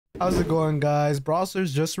How's it going, guys?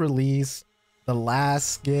 Brawlers just released the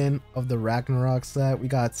last skin of the Ragnarok set. We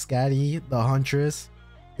got Skaddi the Huntress.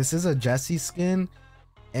 This is a Jessie skin,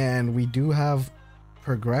 and we do have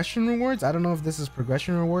progression rewards. I don't know if this is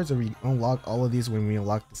progression rewards or we unlock all of these when we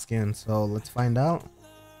unlock the skin. So let's find out.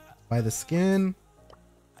 Buy the skin.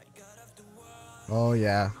 Oh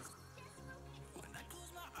yeah.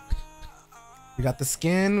 We got the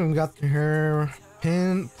skin. We got her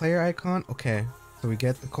pin player icon. Okay. So we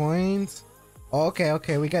get the coins.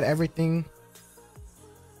 Okay, we got everything.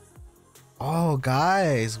 Oh,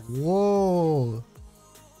 guys. Whoa.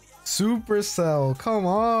 Supercell. Come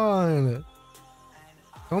on.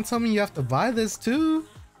 Don't tell me you have to buy this too.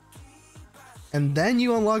 And then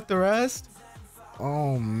you unlock the rest.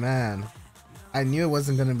 Oh, man. I knew it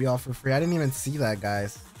wasn't going to be all for free. I didn't even see that,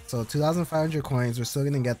 guys. So 2,500 coins. We're still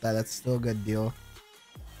going to get that. That's still a good deal.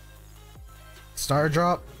 Star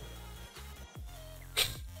drop.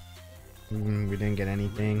 We didn't get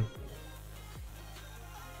anything.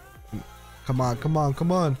 Come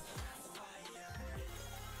on.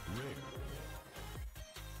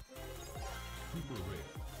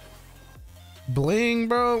 Bling,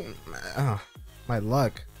 bro. Oh, my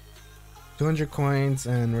luck. 200 coins,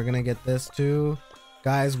 and we're gonna get this too.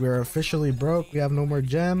 Guys, we're officially broke. We have no more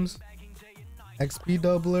gems. XP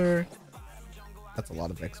doubler. That's a lot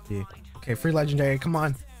of XP. Okay, free legendary. Come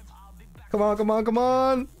on.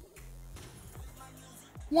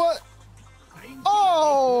 What?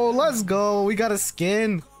 Oh, let's go. We got a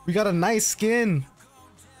skin. We got a nice skin.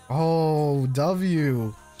 Oh,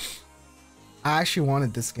 W. I actually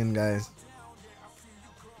wanted this skin, guys.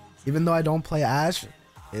 Even though I don't play Ash,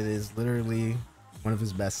 it is literally one of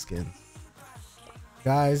his best skins.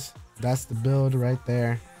 Guys, that's the build right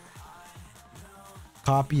there.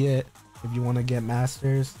 Copy it if you want to get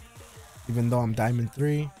masters. Even though I'm Diamond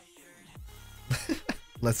 3.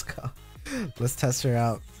 Let's go. Let's test her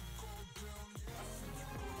out.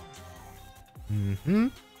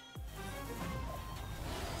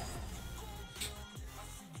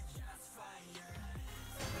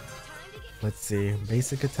 Let's see.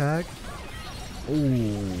 Basic attack.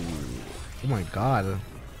 Oh my god.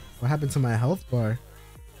 What happened to my health bar?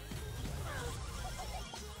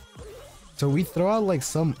 So we throw out like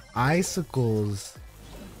some icicles.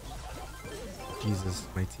 Jesus,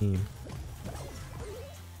 my team.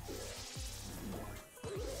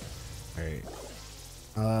 Alright.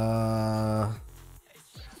 I'm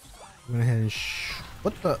gonna ahead and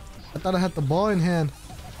what the? I thought I had the ball in hand.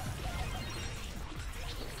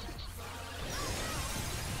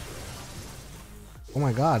 Oh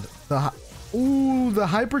my god. Ooh, the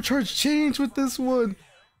hypercharge changed with this one.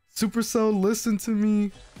 Supercell, listen to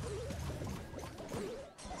me.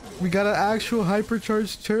 We got an actual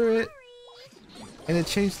hypercharged turret. And it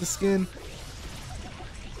changed the skin.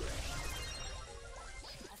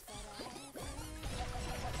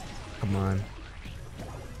 Come on.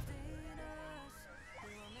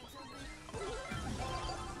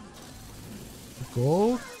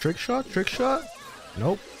 Go. Trick shot?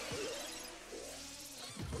 Nope.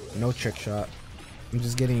 No trick shot. I'm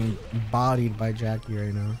just getting bodied by Jackie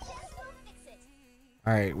right now.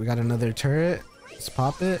 Alright, we got another turret. Let's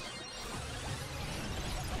pop it.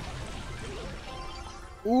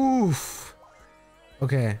 Oof.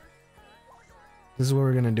 Okay. This is what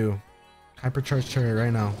we're gonna do. Hypercharged turret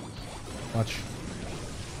right now.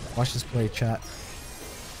 Watch this play, chat.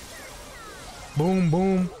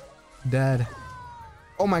 Boom. Dead.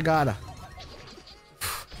 Oh my god.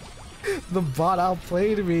 The bot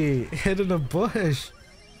outplayed me. Hit in a bush.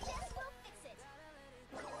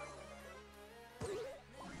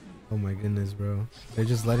 Oh my goodness, bro. They're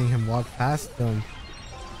just letting him walk past them.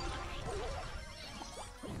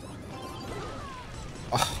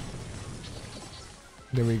 Oh.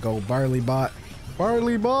 There we go. Barley bot.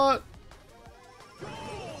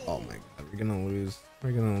 Oh my god, we're gonna lose.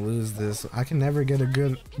 We're gonna lose this. I can never get a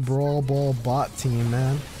good Brawl Ball bot team,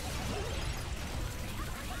 man.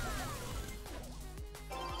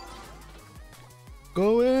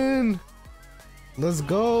 Go in. Let's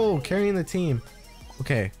go. Carrying the team.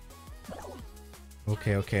 Okay.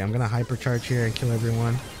 I'm gonna hypercharge here and kill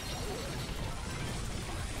everyone.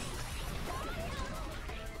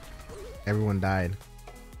 Everyone died.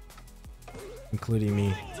 Including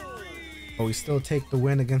me. But we still take the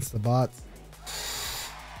win against the bots.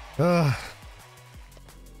 Ugh.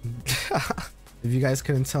 If you guys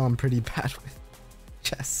couldn't tell, I'm pretty bad with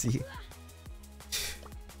Jessie.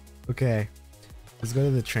 Okay. Let's go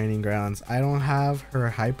to the training grounds. I don't have her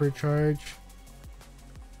hypercharge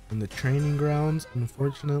in the training grounds,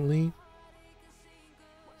 unfortunately.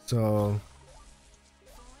 So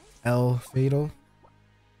L Fatal.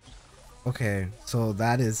 Okay, so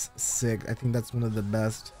that is sick. I think that's one of the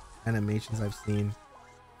best animations I've seen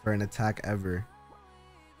for an attack ever.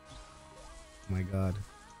 Oh my god.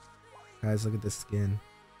 Guys, look at this skin.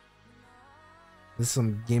 This is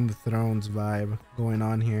some Game of Thrones vibe going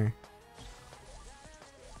on here.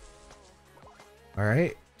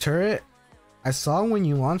 Alright, turret. I saw when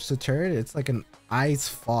you launched the turret, it's like an ice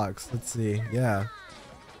fox. Let's see. Yeah.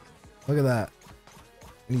 Look at that.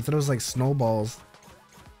 And he throws like snowballs.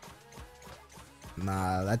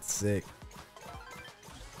 Nah, that's sick.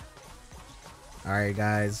 Alright,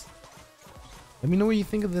 guys. Let me know what you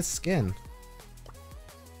think of this skin.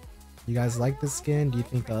 You guys like this skin? Do you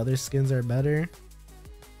think the other skins are better?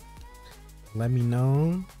 Let me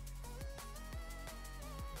know.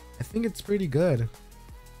 I think it's pretty good.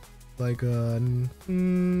 Like I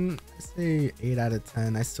say 8 out of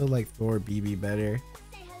 10. I still like Thor BB better.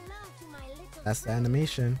 That's the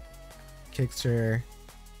animation. Kicks her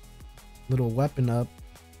little weapon up.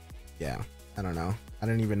 Yeah, I don't know. I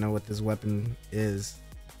don't even know what this weapon is.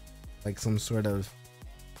 Like some sort of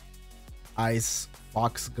ice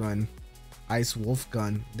fox gun, ice wolf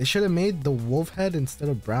gun. They should have made the wolf head instead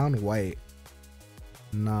of brown white.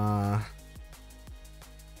 Nah,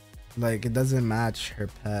 like it doesn't match her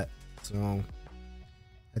pet, so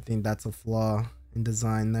I think that's a flaw in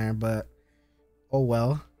design there, but oh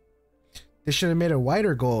well. They should have made it white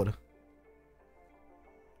or gold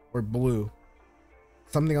or blue,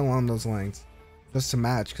 something along those lines, just to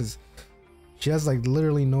match, because she has like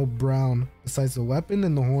literally no brown besides the weapon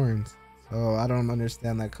and the horns. So I don't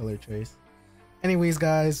understand that color choice. Anyways,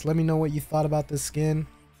 guys, let me know what you thought about this skin.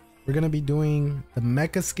 We're gonna be doing the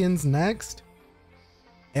mecha skins next,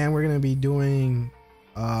 and we're gonna be doing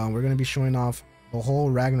showing off the whole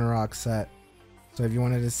Ragnarok set. So if you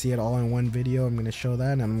wanted to see it all in one video, I'm gonna show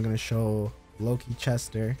that, and I'm gonna show Loki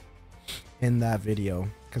Chester in that video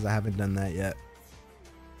because I haven't done that yet.